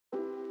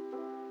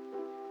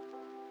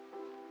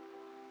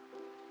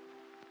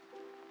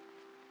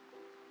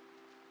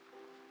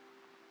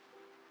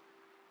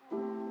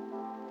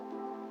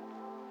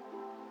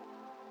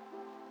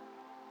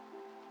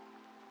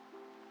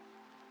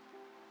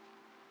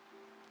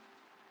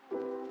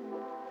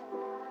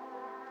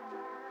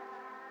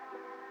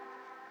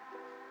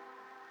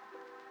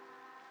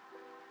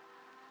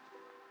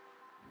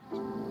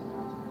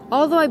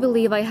Although I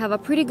believe I have a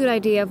pretty good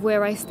idea of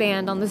where I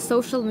stand on the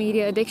social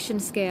media addiction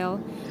scale,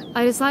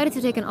 I decided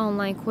to take an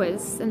online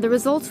quiz, and the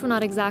results were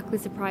not exactly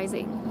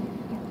surprising.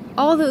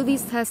 Although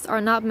these tests are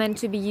not meant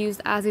to be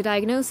used as a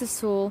diagnosis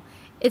tool,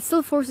 it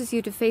still forces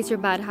you to face your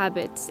bad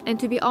habits and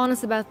to be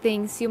honest about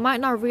things you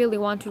might not really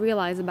want to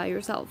realize about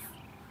yourself.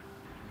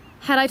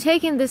 Had I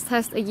taken this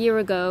test a year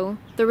ago,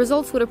 the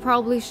results would have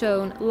probably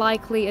shown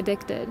likely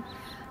addicted.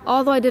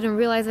 Although I didn't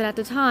realize it at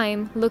the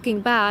time,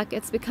 looking back,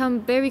 it's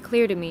become very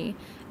clear to me,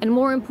 and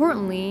more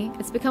importantly,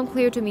 it's become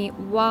clear to me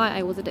why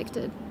I was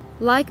addicted.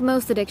 Like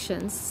most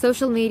addictions,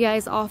 social media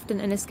is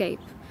often an escape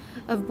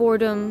of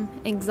boredom,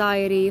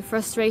 anxiety,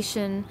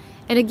 frustration,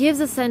 and it gives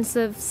a sense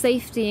of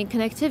safety and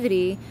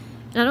connectivity,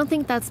 and I don't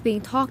think that's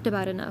being talked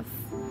about enough.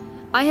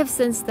 I have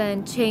since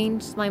then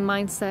changed my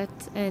mindset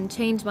and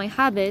changed my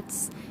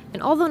habits,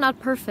 and although not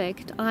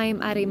perfect,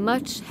 I'm at a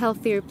much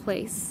healthier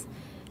place.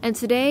 And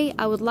today,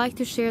 I would like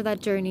to share that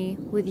journey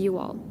with you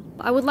all.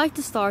 I would like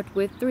to start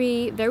with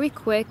 3 very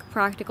quick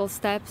practical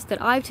steps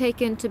that I've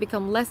taken to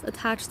become less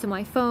attached to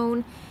my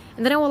phone,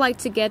 and then I would like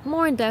to get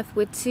more in depth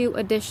with 2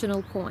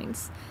 additional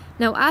points.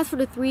 Now, as for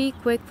the 3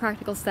 quick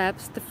practical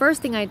steps, the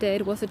first thing I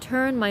did was to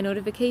turn my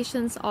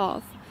notifications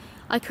off.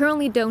 I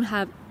currently don't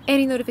have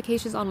any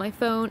notifications on my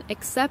phone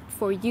except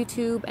for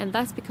YouTube, and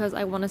that's because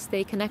I want to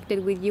stay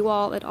connected with you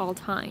all at all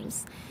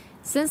times.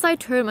 Since I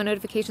turned my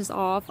notifications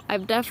off,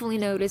 I've definitely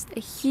noticed a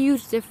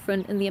huge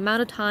difference in the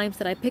amount of times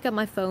that I pick up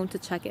my phone to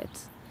check it.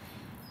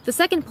 The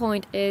second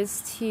point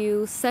is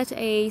to set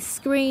a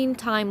screen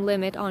time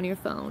limit on your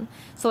phone.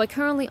 So I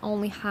currently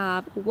only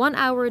have 1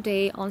 hour a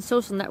day on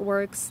social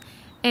networks,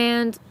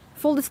 and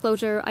full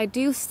disclosure, I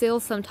do still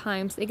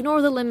sometimes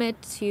ignore the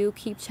limit to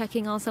keep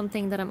checking on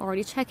something that I'm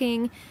already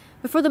checking,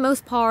 but for the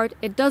most part,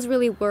 it does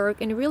really work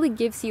and it really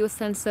gives you a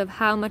sense of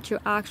how much you're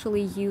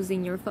actually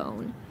using your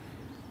phone.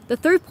 The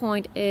third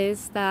point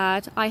is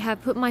that I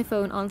have put my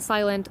phone on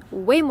silent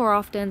way more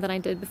often than I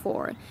did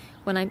before.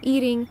 When I'm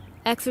eating,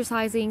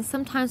 exercising,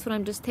 sometimes when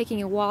I'm just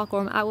taking a walk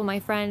or I'm out with my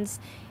friends,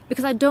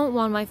 because I don't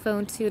want my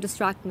phone to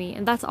distract me,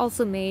 and that's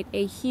also made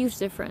a huge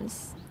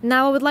difference.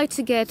 Now I would like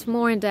to get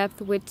more in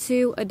depth with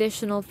 2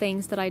 additional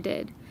things that I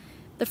did.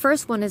 The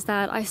first one is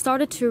that I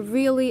started to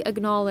really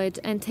acknowledge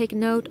and take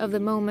note of the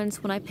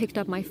moments when I picked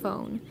up my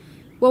phone.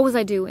 What was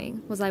I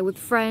doing? Was I with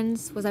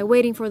friends? Was I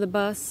waiting for the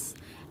bus?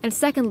 And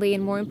secondly,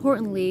 and more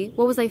importantly,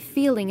 what was I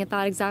feeling at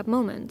that exact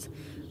moment?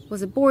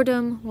 Was it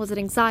boredom? Was it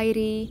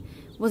anxiety?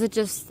 Was it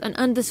just an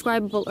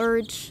undescribable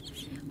urge?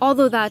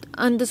 Although that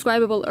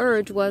undescribable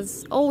urge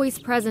was always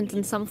present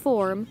in some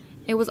form,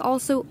 it was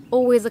also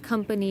always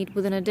accompanied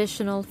with an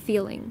additional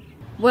feeling.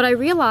 What I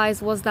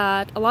realized was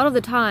that a lot of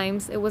the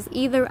times it was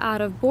either out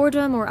of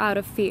boredom or out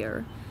of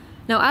fear.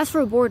 Now, as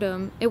for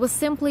boredom, it was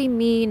simply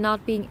me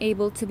not being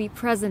able to be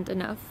present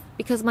enough,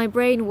 because my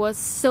brain was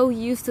so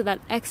used to that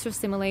extra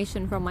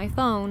stimulation from my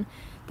phone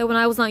that when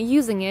I was not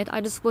using it,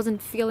 I just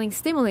wasn't feeling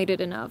stimulated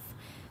enough.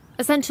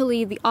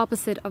 Essentially the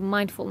opposite of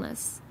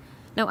mindfulness.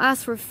 Now,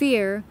 as for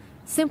fear,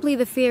 simply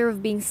the fear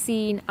of being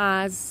seen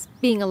as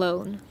being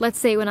alone. Let's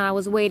say when I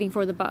was waiting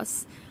for the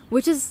bus,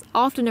 which is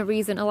often a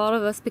reason a lot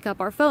of us pick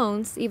up our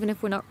phones, even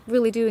if we're not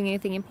really doing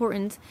anything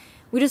important.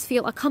 We just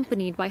feel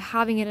accompanied by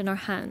having it in our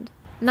hand.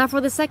 Now,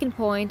 for the second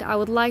point, I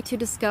would like to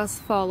discuss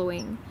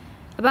following.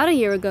 About a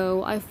year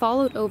ago, I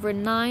followed over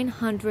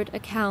 900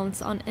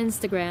 accounts on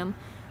Instagram,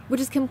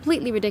 which is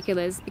completely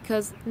ridiculous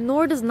because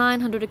nor does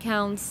 900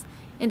 accounts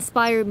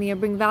inspire me or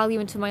bring value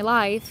into my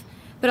life,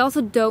 but I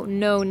also don't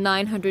know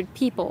 900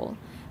 people.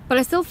 But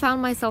I still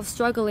found myself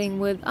struggling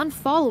with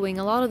unfollowing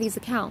a lot of these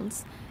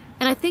accounts,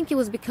 and I think it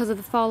was because of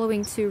the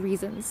following 2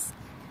 reasons.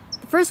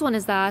 The first one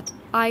is that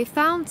I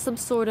found some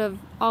sort of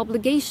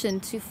obligation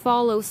to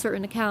follow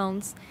certain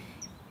accounts.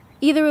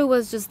 Either it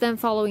was just them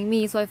following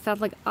me, so I felt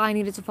like I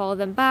needed to follow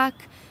them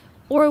back,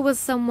 or it was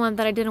someone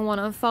that I didn't want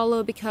to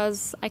unfollow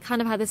because I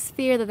kind of had this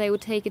fear that they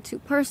would take it too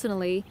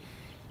personally.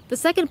 The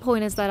second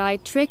point is that I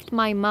tricked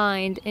my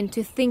mind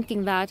into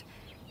thinking that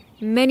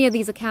many of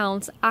these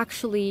accounts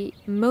actually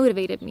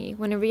motivated me,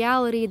 when in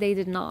reality they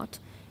did not.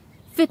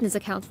 Fitness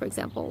accounts, for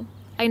example.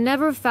 I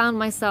never found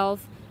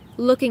myself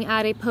looking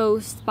at a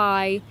post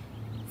by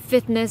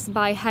Fitness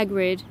by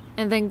Hagrid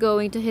and then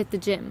going to hit the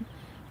gym.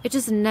 It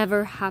just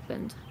never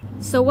happened.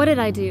 So what did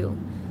I do?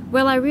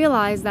 Well, I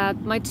realized that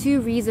my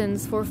 2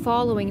 reasons for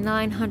following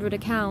 900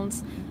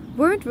 accounts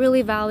weren't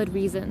really valid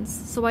reasons,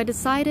 so I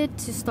decided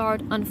to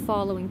start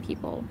unfollowing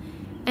people.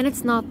 And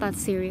it's not that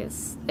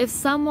serious. If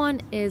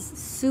someone is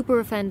super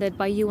offended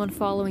by you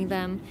unfollowing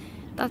them,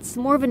 that's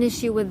more of an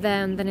issue with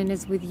them than it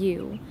is with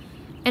you.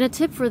 And a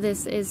tip for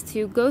this is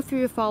to go through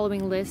your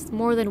following list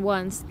more than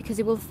once, because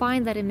you will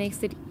find that it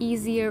makes it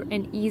easier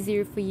and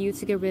easier for you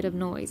to get rid of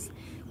noise,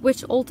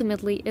 which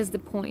ultimately is the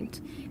point,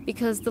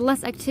 because the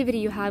less activity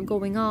you have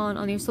going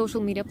on your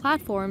social media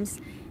platforms,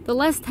 the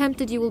less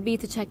tempted you will be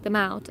to check them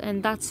out,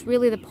 and that's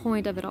really the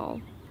point of it all.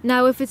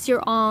 Now, if it's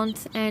your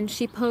aunt and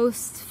she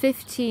posts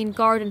 15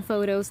 garden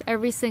photos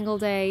every single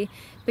day,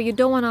 but you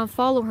don't want to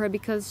unfollow her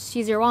because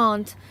she's your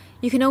aunt,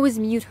 You can always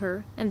mute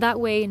her, and that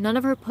way none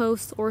of her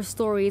posts or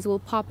stories will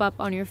pop up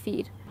on your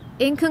feed.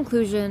 In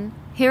conclusion,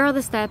 here are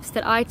the steps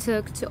that I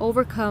took to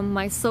overcome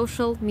my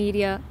social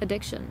media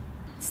addiction.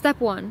 Step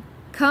 1.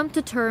 Come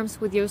to terms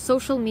with your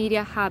social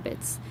media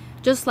habits.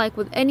 Just like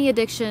with any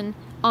addiction,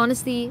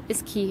 honesty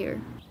is key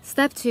here.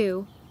 Step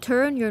 2.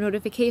 Turn your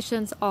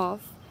notifications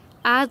off.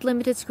 Add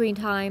limited screen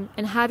time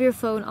and have your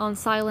phone on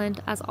silent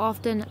as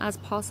often as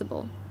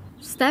possible.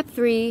 Step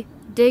 3.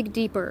 Dig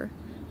deeper.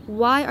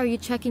 Why are you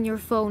checking your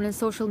phone and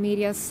social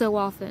media so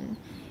often?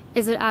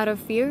 Is it out of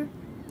fear?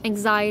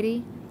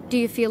 Anxiety? Do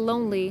you feel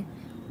lonely?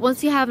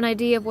 Once you have an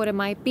idea of what it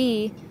might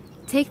be,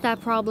 take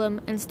that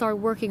problem and start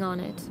working on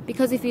it.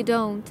 Because if you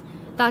don't,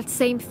 that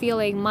same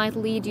feeling might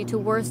lead you to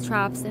worse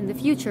traps in the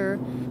future,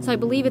 so I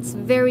believe it's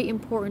very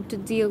important to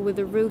deal with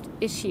the root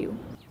issue.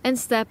 And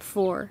step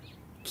 4,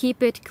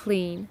 keep it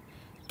clean.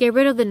 Get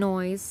rid of the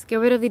noise, get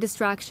rid of the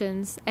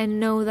distractions, and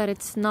know that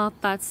it's not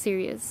that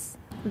serious.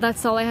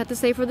 That's all I had to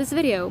say for this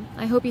video.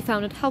 I hope you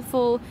found it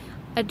helpful.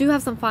 I do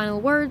have some final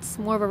words,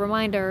 more of a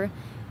reminder.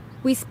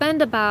 We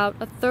spend about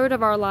a third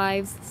of our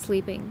lives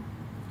sleeping,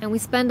 and we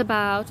spend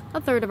about a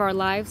third of our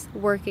lives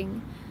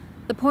working.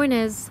 The point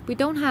is, we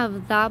don't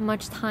have that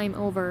much time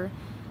over,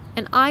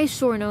 and I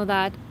sure know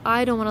that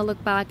I don't want to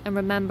look back and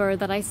remember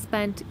that I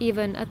spent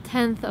even a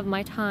tenth of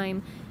my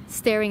time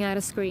staring at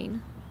a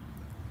screen.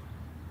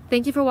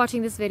 Thank you for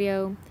watching this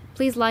video.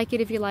 Please like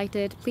it if you liked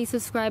it, please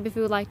subscribe if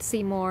you would like to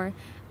see more,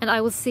 and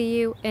I will see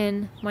you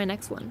in my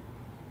next one.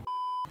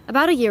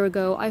 About a year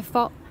ago, I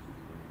fought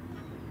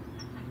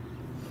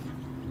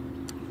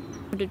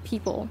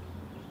people.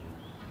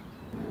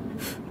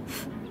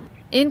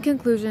 In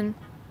conclusion,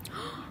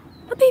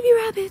 a baby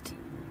rabbit!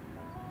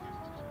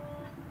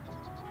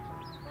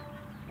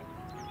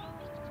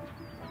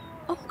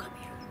 Oh, come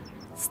here.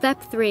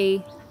 Step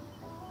 3.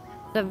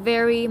 The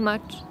very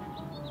much...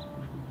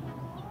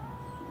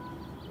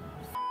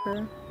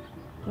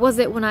 Was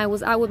it when I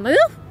was out with my...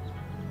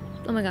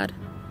 Oh my god.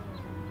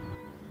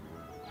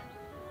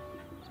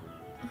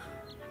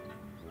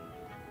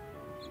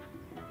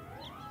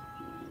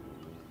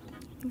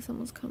 I think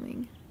someone's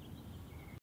coming.